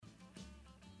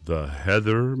The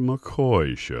Heather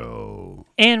McCoy Show.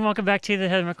 And welcome back to the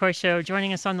Heather McCoy Show.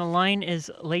 Joining us on the line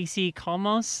is Lacey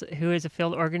Kohlmoos, who is a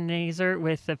field organizer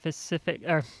with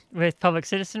with Public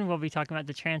Citizen. We'll be talking about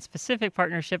the Transpacific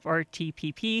Partnership, or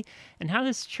TPP, and how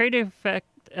this trade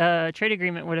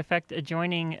agreement would affect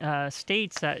adjoining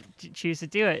states that choose to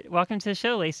do it. Welcome to the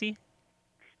show, Lacey.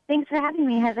 Thanks for having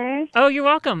me, Heather. Oh, you're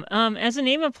welcome. As the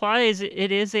name implies,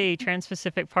 it is a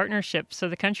Trans-Pacific Partnership. So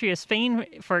the country of Spain,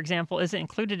 for example, isn't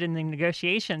included in the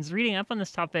negotiations. Reading up on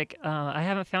this topic, I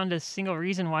haven't found a single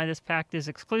reason why this pact is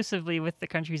exclusively with the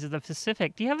countries of the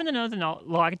Pacific. Do you happen to know the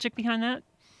logic behind that?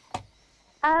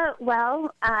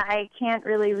 I can't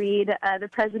really read the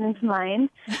president's mind,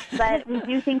 but we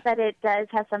do think that it does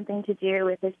have something to do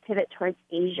with his pivot towards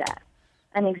Asia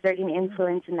and exerting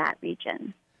influence in that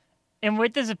region. And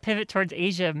what does a pivot towards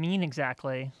Asia mean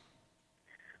exactly?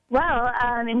 Well,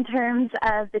 in terms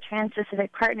of the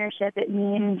Trans-Pacific Partnership, it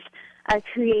means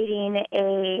creating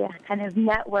a kind of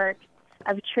network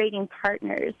of trading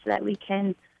partners so that we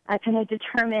can kind of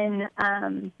determine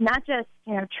not just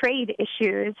trade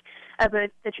issues,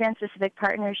 but the Trans-Pacific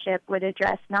Partnership would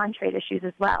address non-trade issues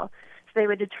as well. So they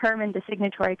would determine the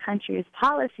signatory countries'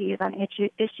 policies on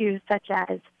issues such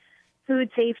as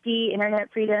food safety,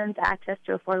 internet freedoms, access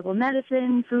to affordable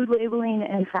medicine, food labeling,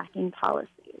 and tracking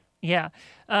policies. Yeah.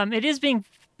 It is being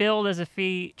billed as a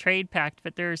free trade pact,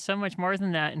 but there is so much more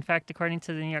than that. In fact, according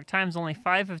to the New York Times, only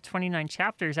 5 of 29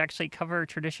 chapters actually cover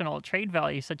traditional trade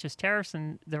values, such as tariffs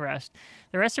and the rest.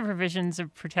 The rest of provisions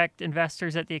protect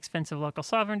investors at the expense of local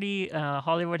sovereignty.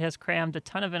 Hollywood has crammed a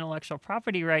ton of intellectual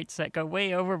property rights that go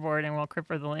way overboard and will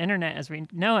cripple the internet as we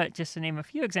know it, just to name a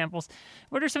few examples.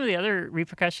 What are some of the other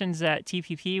repercussions that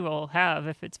TPP will have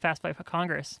if it's passed by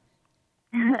Congress?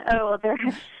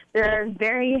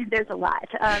 There's a lot,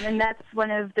 and that's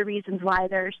one of the reasons why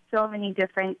there are so many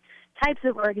different types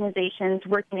of organizations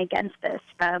working against this,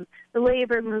 from the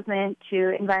labor movement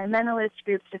to environmentalist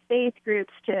groups to faith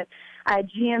groups to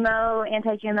anti-GMO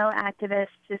activists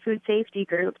to food safety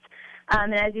groups.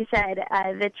 And as you said,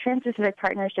 the Trans-Pacific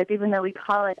Partnership, even though we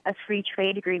call it a free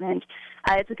trade agreement,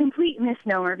 it's a complete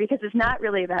misnomer because it's not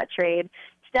really about trade.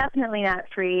 Definitely not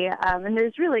free, and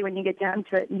there's really, when you get down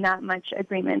to it, not much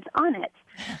agreement on it.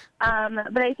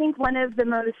 But I think one of the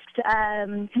most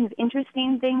kind of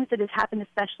interesting things that has happened,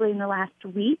 especially in the last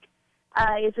week,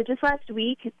 is that just last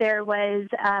week there was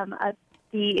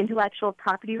the intellectual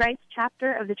property rights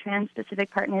chapter of the Trans-Pacific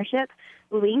Partnership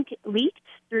leaked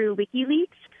through WikiLeaks.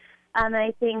 And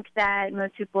I think that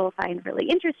most people find really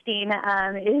interesting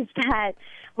is that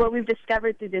what we've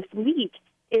discovered through this leak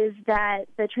is that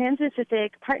the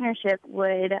Trans-Pacific Partnership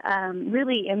would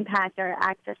really impact our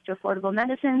access to affordable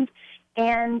medicines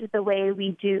and the way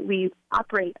we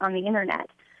operate on the internet.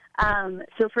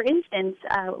 So, for instance,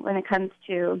 when it comes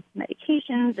to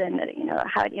medications and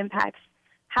how it impacts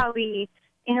how we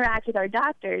interact with our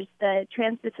doctors, the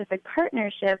Trans-Pacific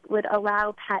Partnership would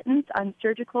allow patents on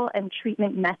surgical and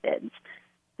treatment methods.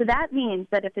 So that means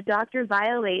that if a doctor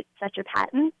violates such a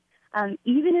patent,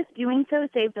 even if doing so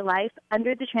saved a life,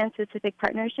 under the Trans-Pacific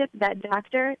Partnership, that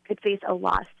doctor could face a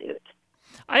lawsuit.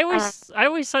 I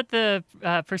always thought the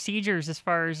procedures, as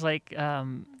far as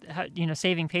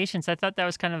saving patients, I thought that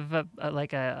was kind of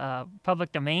a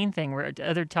public domain thing where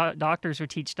other doctors would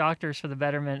teach doctors for the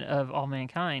betterment of all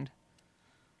mankind.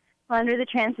 Well, under the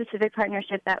Trans-Pacific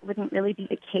Partnership, that wouldn't really be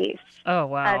the case. Oh,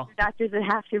 wow. Doctors would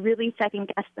have to really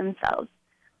second-guess themselves.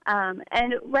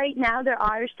 And right now there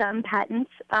are some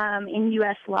patents in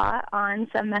U.S. law on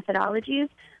some methodologies,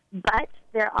 but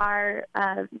there are,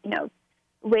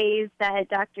 ways that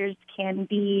doctors can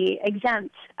be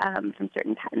exempt from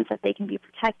certain patents, that they can be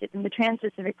protected. And the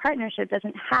Trans-Pacific Partnership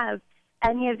doesn't have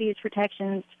any of these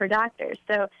protections for doctors.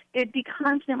 So they'd be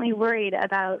constantly worried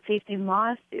about facing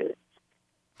lawsuits.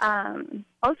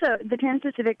 Also, the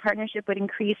Trans-Pacific Partnership would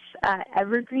increase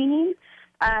evergreening,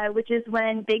 which is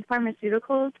when big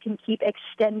pharmaceuticals can keep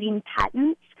extending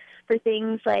patents for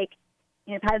things like,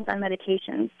 patents on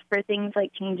medications, for things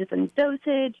like changes in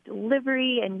dosage,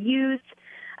 delivery, and use.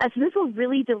 So this will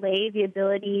really delay the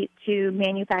ability to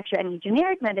manufacture any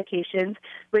generic medications,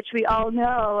 which we all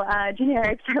know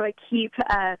generics are what keep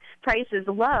prices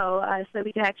low, so that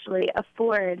we can actually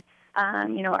afford,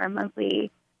 our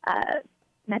monthly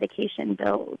medication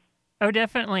bills. Oh,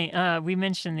 definitely. We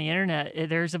mentioned the internet.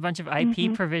 There's a bunch of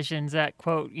IP provisions that,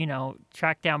 quote,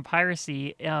 track down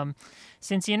piracy.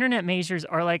 Since the internet measures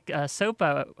are like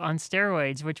SOPA on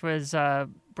steroids, which was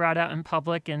brought out in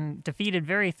public and defeated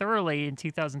very thoroughly in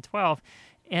 2012.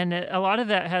 And a lot of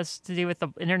that has to do with the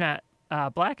internet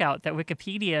blackout that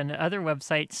Wikipedia and other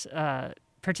websites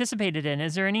participated in.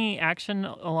 Is there any action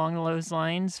along those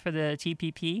lines for the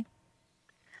TPP?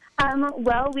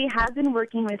 Well, we have been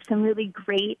working with some really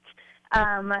great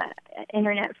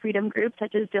internet freedom groups,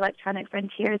 such as the Electronic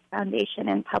Frontiers Foundation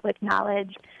and Public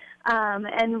Knowledge.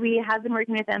 And we have been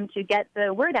working with them to get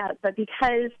the word out. But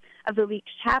because of the leaked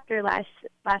chapter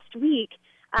last week,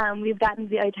 we've gotten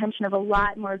the attention of a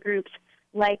lot more groups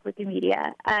like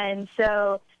Wikimedia. And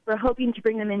so we're hoping to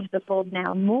bring them into the fold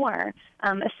now more,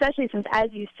 especially since,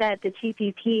 as you said, the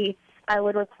TPP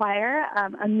would require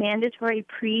a mandatory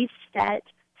pre-set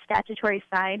statutory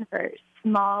fine for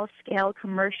small-scale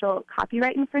commercial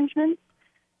copyright infringements,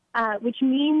 which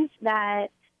means that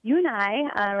you and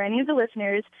I, or any of the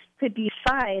listeners, could be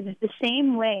fined the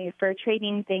same way for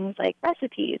trading things like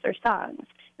recipes or songs.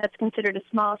 That's considered a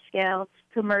small-scale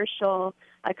commercial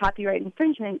copyright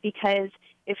infringement because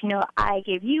if, I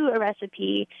gave you a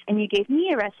recipe and you gave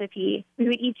me a recipe, we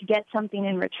would each get something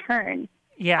in return.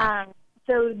 Yeah.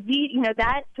 So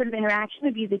that sort of interaction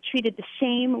would be treated the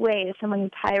same way as someone who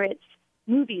pirates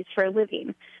movies for a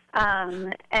living.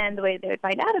 And the way they would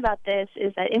find out about this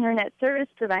is that internet service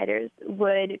providers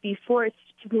would be forced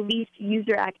to police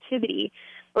user activity,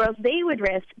 or else they would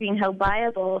risk being held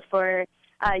liable for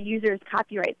users'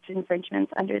 copyright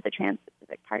infringements under the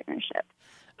Transpacific Partnership.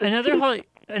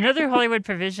 Another Hollywood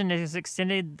provision has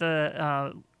extended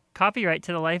the copyright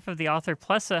to the life of the author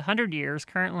plus 100 years.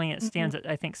 Currently, it stands at,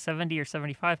 I think, 70 or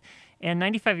 75, and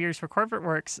 95 years for corporate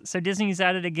works. So Disney's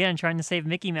at it again, trying to save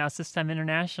Mickey Mouse, this time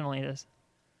internationally.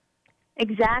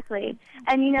 Exactly.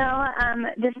 And,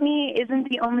 Disney isn't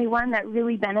the only one that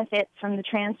really benefits from the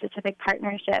Trans-Pacific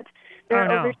Partnership. There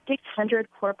are over 600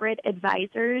 corporate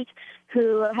advisors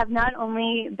who have not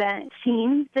only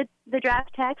seen the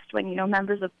draft text when,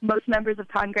 most members of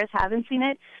Congress haven't seen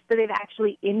it, but they've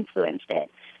actually influenced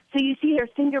it. So you see their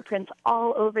fingerprints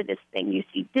all over this thing. You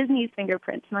see Disney's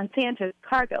fingerprints, Monsanto's,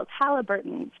 Cargill's,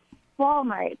 Halliburton's,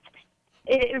 Walmart's.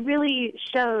 It really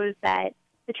shows that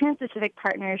the Trans-Pacific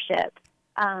Partnership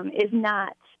is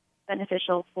not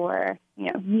beneficial for,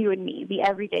 you and me, the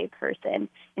everyday person.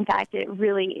 In fact, it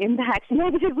really impacts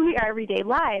negatively our everyday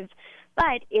lives,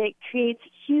 but it creates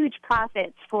huge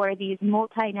profits for these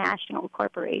multinational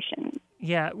corporations.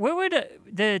 Yeah. What would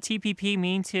the TPP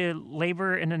mean to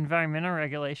labor and environmental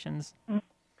regulations?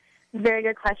 Very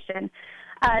good question.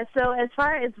 So as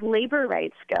far as labor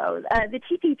rights go, the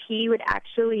TPP would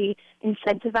actually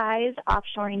incentivize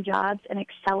offshoring jobs and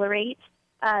accelerate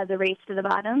the race to the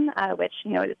bottom, which,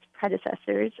 its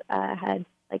predecessors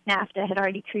like NAFTA, had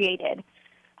already created.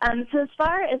 So as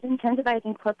far as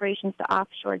incentivizing corporations to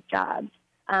offshore jobs,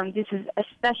 this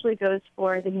especially goes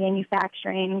for the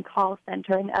manufacturing, call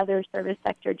center, and other service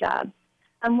sector jobs.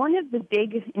 One of the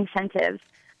big incentives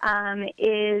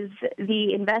is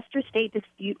the investor-state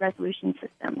dispute resolution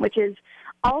system, which is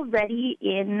already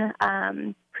in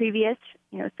previous,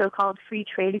 so-called free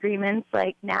trade agreements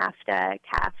like NAFTA,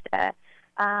 CAFTA,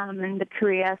 and the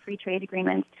Korea Free Trade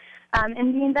Agreement.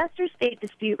 And the investor-state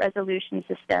dispute resolution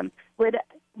system would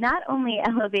not only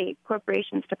elevate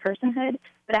corporations to personhood,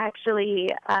 but actually,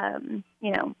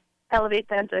 elevate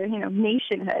them to,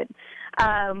 nationhood.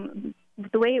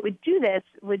 The way it would do this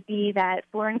would be that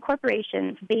foreign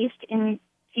corporations based in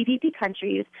TPP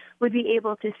countries would be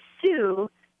able to sue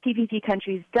TPP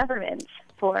countries' governments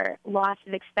for loss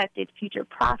of expected future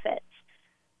profits.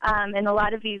 And a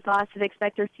lot of these loss of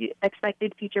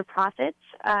expected future profits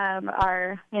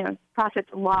are, profits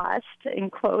lost,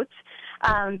 in quotes,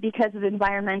 because of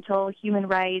environmental, human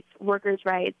rights, workers'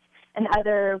 rights, and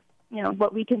other,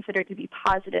 what we consider to be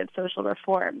positive social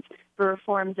reforms, the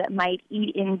reforms that might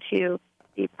eat into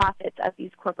the profits of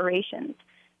these corporations.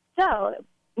 So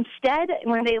instead,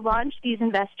 when they launch these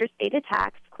investor-state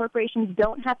attacks, corporations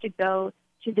don't have to go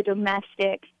to the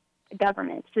domestic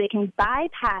government. So they can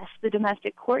bypass the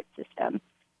domestic court system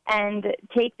and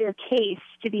take their case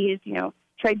to these,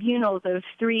 tribunals of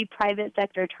 3 private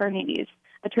sector attorneys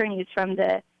from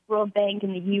the World Bank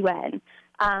and the UN.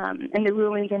 And the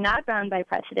rulings are not bound by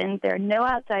precedent. There are no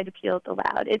outside appeals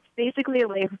allowed. It's basically a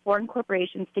way for foreign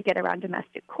corporations to get around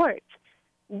domestic courts,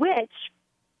 which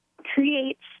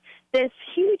creates this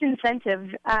huge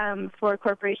incentive for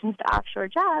corporations to offshore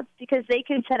jobs because they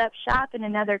can set up shop in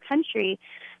another country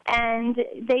and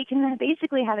they can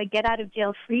basically have a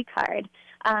get-out-of-jail-free card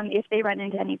if they run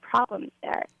into any problems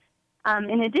there.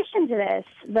 In addition to this,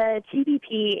 the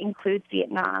TPP includes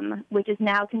Vietnam, which is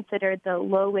now considered the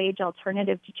low-wage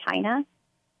alternative to China.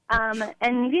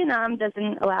 And Vietnam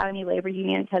doesn't allow any labor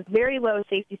unions, has very low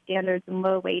safety standards and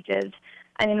low wages.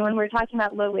 I mean, when we're talking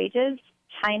about low wages,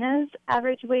 China's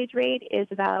average wage rate is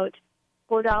about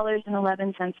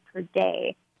 $4.11 per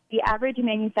day. the average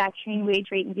manufacturing wage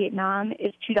rate in Vietnam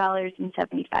is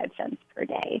 $2.75 per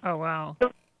day. Oh, wow.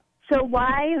 So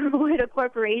why would a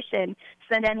corporation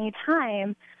spend any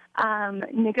time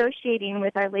negotiating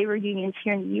with our labor unions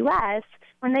here in the U.S.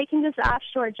 when they can just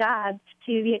offshore jobs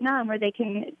to Vietnam where they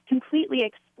can completely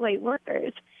exploit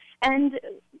workers? And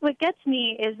what gets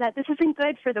me is that this isn't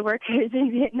good for the workers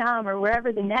in Vietnam or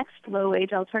wherever the next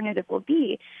low-wage alternative will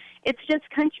be. It's just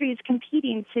countries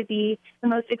competing to be the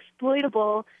most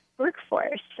exploitable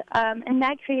workforce. And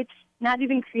that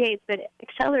but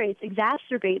accelerates,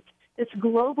 exacerbates this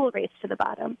global race to the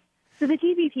bottom. So the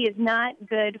TPP is not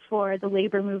good for the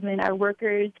labor movement, our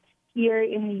workers here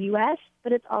in the U.S.,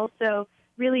 but it's also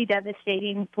really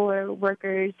devastating for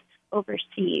workers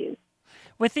overseas.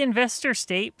 With the investor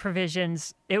state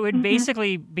provisions, it would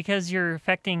basically, because you're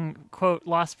affecting, quote,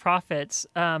 lost profits,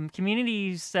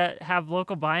 communities that have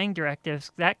local buying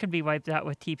directives, that could be wiped out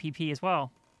with TPP as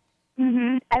well.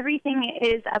 Everything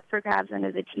is up for grabs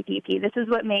under the TPP. This is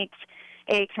what makes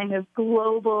a kind of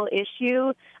global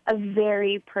issue a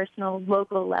very personal,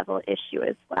 local level issue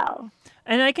as well.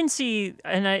 And I can see,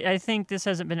 and I think this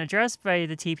hasn't been addressed by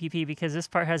the TPP because this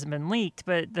part hasn't been leaked,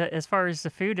 but as far as the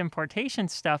food importation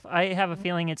stuff, I have a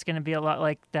feeling it's going to be a lot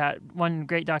like that one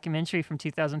great documentary from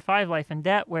 2005, Life in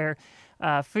Debt, where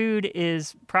food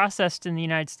is processed in the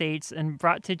United States and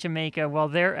brought to Jamaica while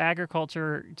their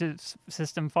agriculture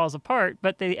system falls apart,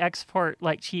 but they export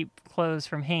like cheap clothes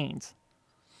from Hanes.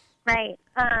 Right.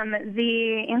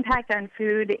 The impact on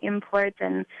food imports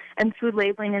and food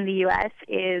labeling in the U.S.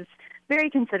 is very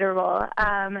considerable.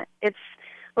 What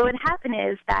would happen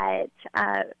is that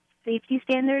safety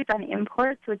standards on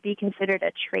imports would be considered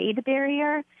a trade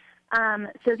barrier.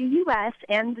 So the U.S.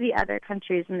 and the other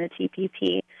countries in the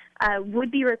TPP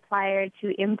would be required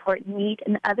to import meat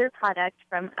and other products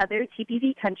from other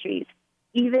TPP countries,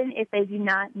 even if they do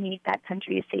not meet that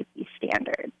country's safety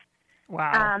standards.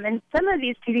 Wow. And some of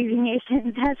these TPP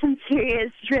nations have some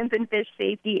serious shrimp and fish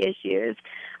safety issues.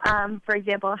 For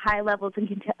example, high levels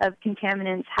of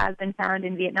contaminants have been found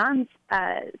in Vietnam's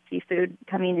seafood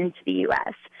coming into the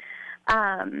U.S.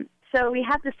 So we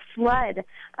have this flood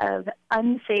of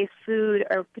unsafe food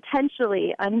or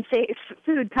potentially unsafe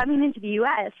food coming into the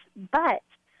U.S., but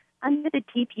under the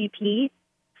TPP,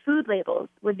 food labels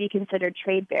would be considered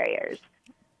trade barriers.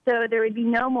 So there would be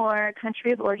no more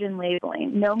country of origin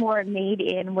labeling, no more made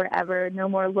in wherever, no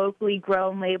more locally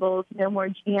grown labels, no more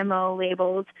GMO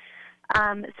labels.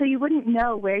 So you wouldn't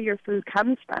know where your food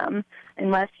comes from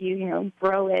unless you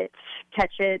grow it,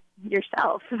 catch it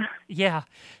yourself. Yeah.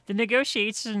 The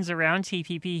negotiations around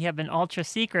TPP have been ultra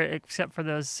secret, except for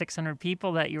those 600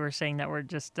 people that you were saying that were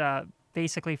just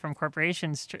basically from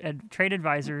corporations, trade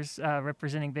advisors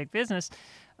representing big business.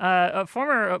 A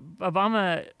former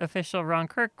Obama official, Ron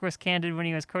Kirk, was candid when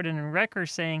he was quoted in Record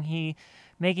saying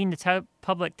making the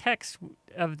public text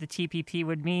of the TPP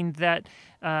would mean that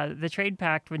the trade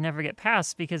pact would never get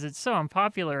passed because it's so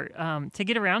unpopular. To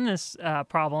get around this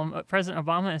problem, President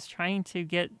Obama is trying to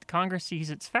get Congress to use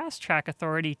its fast-track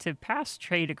authority to pass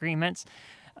trade agreements.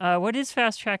 What is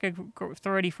fast-track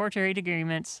authority for trade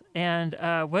agreements, and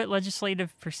what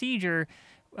legislative procedure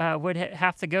would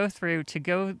have to go through to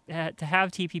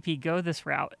have TPP go this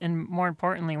route? And more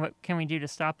importantly, what can we do to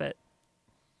stop it?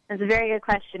 That's a very good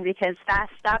question because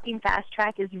stopping fast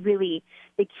track is really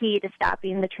the key to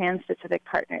stopping the Transpacific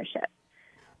Partnership.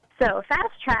 So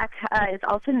fast track is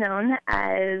also known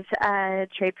as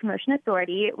Trade Promotion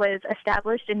Authority. It was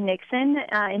established in Nixon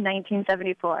in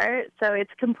 1974, so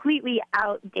it's completely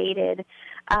outdated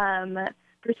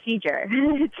procedure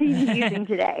to be using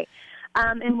today.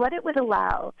 And what it would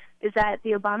allow is that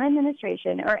the Obama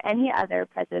administration or any other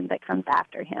president that comes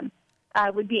after him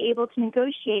would be able to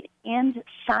negotiate and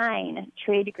sign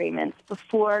trade agreements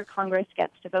before Congress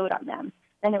gets to vote on them.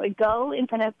 Then it would go in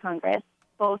front of Congress,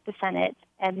 both the Senate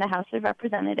and the House of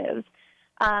Representatives,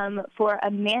 for a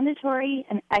mandatory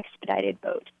and expedited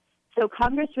vote. So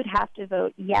Congress would have to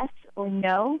vote yes or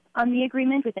no on the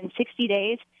agreement within 60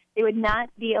 days. They would not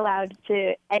be allowed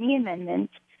to any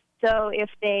amendments. So if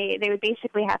they would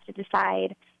basically have to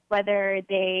decide whether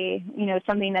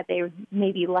something that they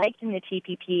maybe liked in the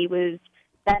TPP was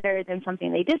better than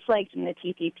something they disliked in the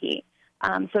TPP.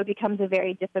 So it becomes a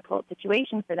very difficult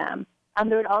situation for them.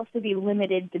 There would also be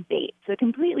limited debate. So it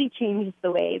completely changes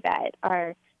the way that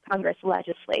our Congress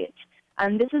legislates.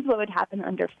 This is what would happen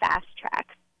under fast track.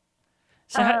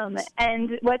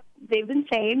 And what they've been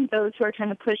saying, those who are trying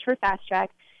to push for fast track,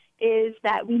 is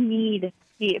that we need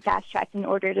the fast track in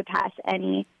order to pass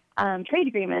any trade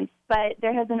agreements. But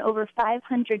there have been over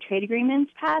 500 trade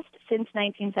agreements passed since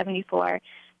 1974,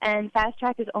 and fast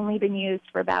track has only been used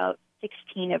for about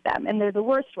 16 of them, and they're the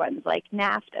worst ones, like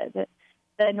NAFTA, the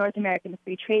North American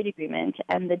Free Trade Agreement,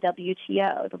 and the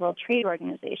WTO, the World Trade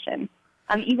Organization.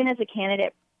 Even as a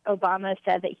candidate, Obama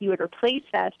said that he would replace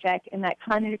fast track and that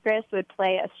Congress would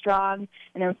play a strong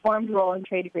and informed role in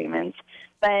trade agreements.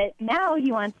 But now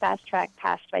he wants fast track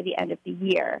passed by the end of the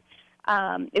year.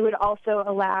 It would also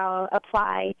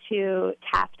apply to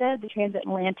TAFTA, the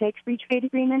Transatlantic Free Trade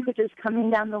Agreement, which is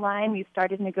coming down the line. We've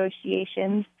started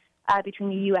negotiations between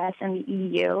the U.S. and the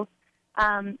EU.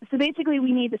 So basically,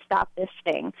 we need to stop this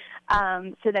thing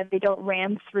so that they don't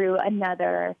ram through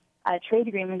another trade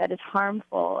agreement that is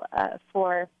harmful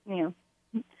for,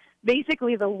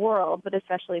 basically the world, but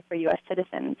especially for U.S.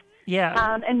 citizens.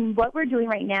 Yeah. And what we're doing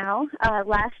right now,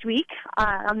 last week,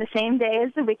 on the same day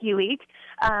as the WikiLeaks,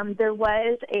 there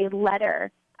was a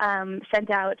letter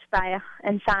sent out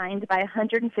and signed by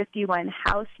 151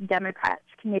 House Democrats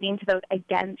committing to vote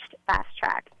against fast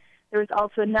track. There was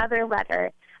also another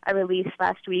letter released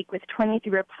last week with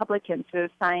 23 Republicans who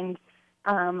have signed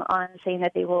on saying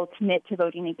that they will commit to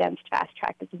voting against fast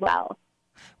track as well.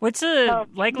 What's the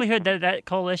likelihood that that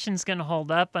coalition's going to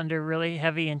hold up under really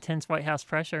heavy, intense White House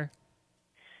pressure?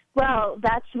 Well,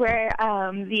 that's where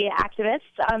the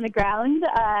activists on the ground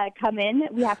come in.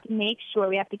 We have to make sure,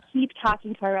 we have to keep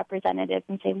talking to our representatives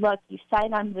and say, look, you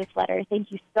signed on to this letter.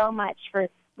 Thank you so much for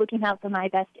looking out for my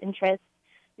best interests.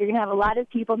 You're going to have a lot of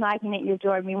people knocking at your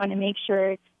door, and we want to make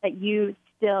sure that you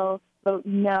still vote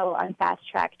no on Fast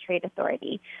Track Trade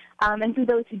Authority. And for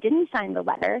those who didn't sign the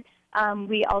letter,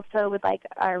 we also would like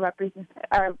our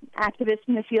activists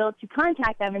in the field to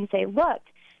contact them and say, look,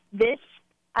 this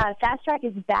fast track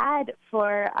is bad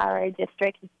for our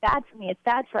district. It's bad for me. It's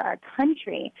bad for our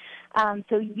country.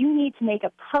 So you need to make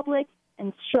a public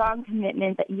and strong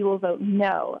commitment that you will vote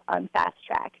no on fast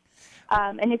track.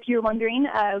 And if you're wondering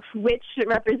which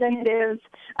representatives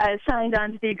signed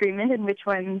on to the agreement and which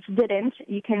ones didn't,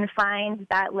 you can find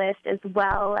that list as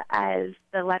well as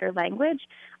the letter language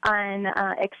on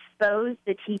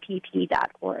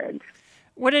exposethetpp.org.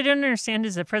 What I don't understand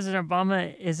is that President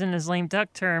Obama is in his lame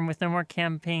duck term with no more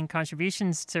campaign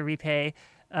contributions to repay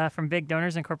from big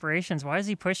donors and corporations. Why is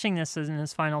he pushing this in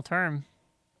his final term?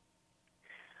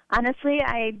 Honestly,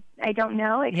 I don't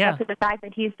know, except for the fact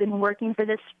that he's been working for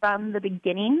this from the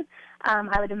beginning.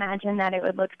 I would imagine that it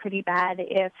would look pretty bad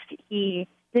if he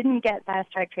didn't get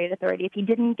Fast Track Trade Authority, if he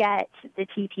didn't get the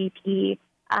TPP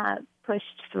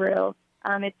pushed through.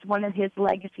 It's one of his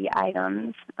legacy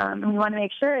items, and we want to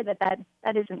make sure that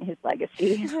isn't his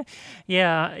legacy.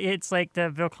 Yeah, it's like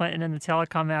the Bill Clinton and the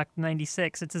Telecom Act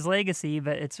 96. It's his legacy,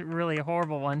 but it's really a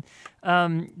horrible one.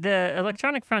 The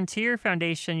Electronic Frontier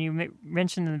Foundation, you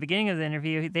mentioned in the beginning of the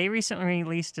interview, they recently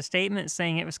released a statement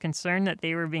saying it was concerned that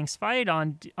they were being spied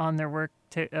on their work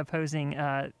to opposing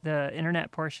the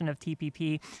internet portion of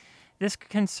TPP. This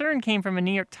concern came from a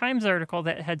New York Times article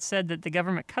that had said that the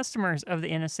government customers of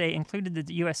the NSA included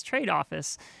the U.S. Trade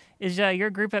Office. Is your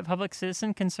group at Public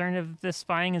Citizen concerned of this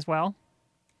spying as well?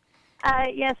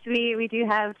 Yes, we do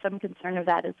have some concern of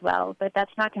that as well, but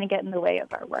that's not going to get in the way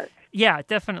of our work. Yeah,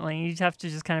 definitely. You have to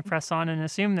just kind of press on and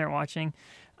assume they're watching.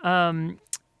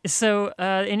 So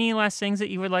any last things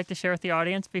that you would like to share with the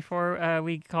audience before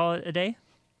we call it a day?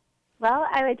 Well,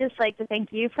 I would just like to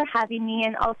thank you for having me,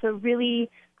 and also really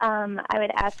I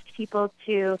would ask people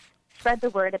to spread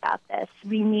the word about this.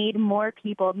 We need more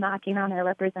people knocking on our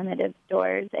representatives'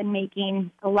 doors and making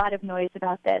a lot of noise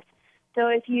about this. So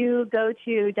if you go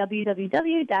to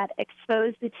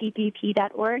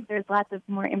www.exposethetpp.org, there's lots of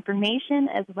more information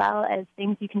as well as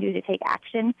things you can do to take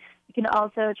action. You can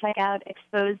also check out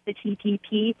Expose the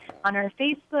TPP on our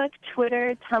Facebook,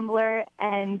 Twitter, Tumblr,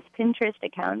 and Pinterest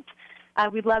accounts.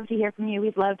 We'd love to hear from you.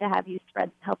 We'd love to have you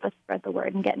help us spread the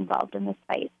word and get involved in this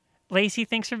fight. Lacey,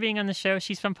 thanks for being on the show.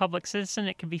 She's from Public Citizen.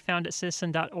 It can be found at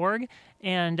citizen.org.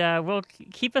 And we'll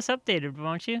keep us updated,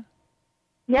 won't you?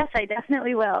 Yes, I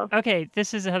definitely will. Okay,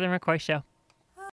 this is the Heather McCoy Show.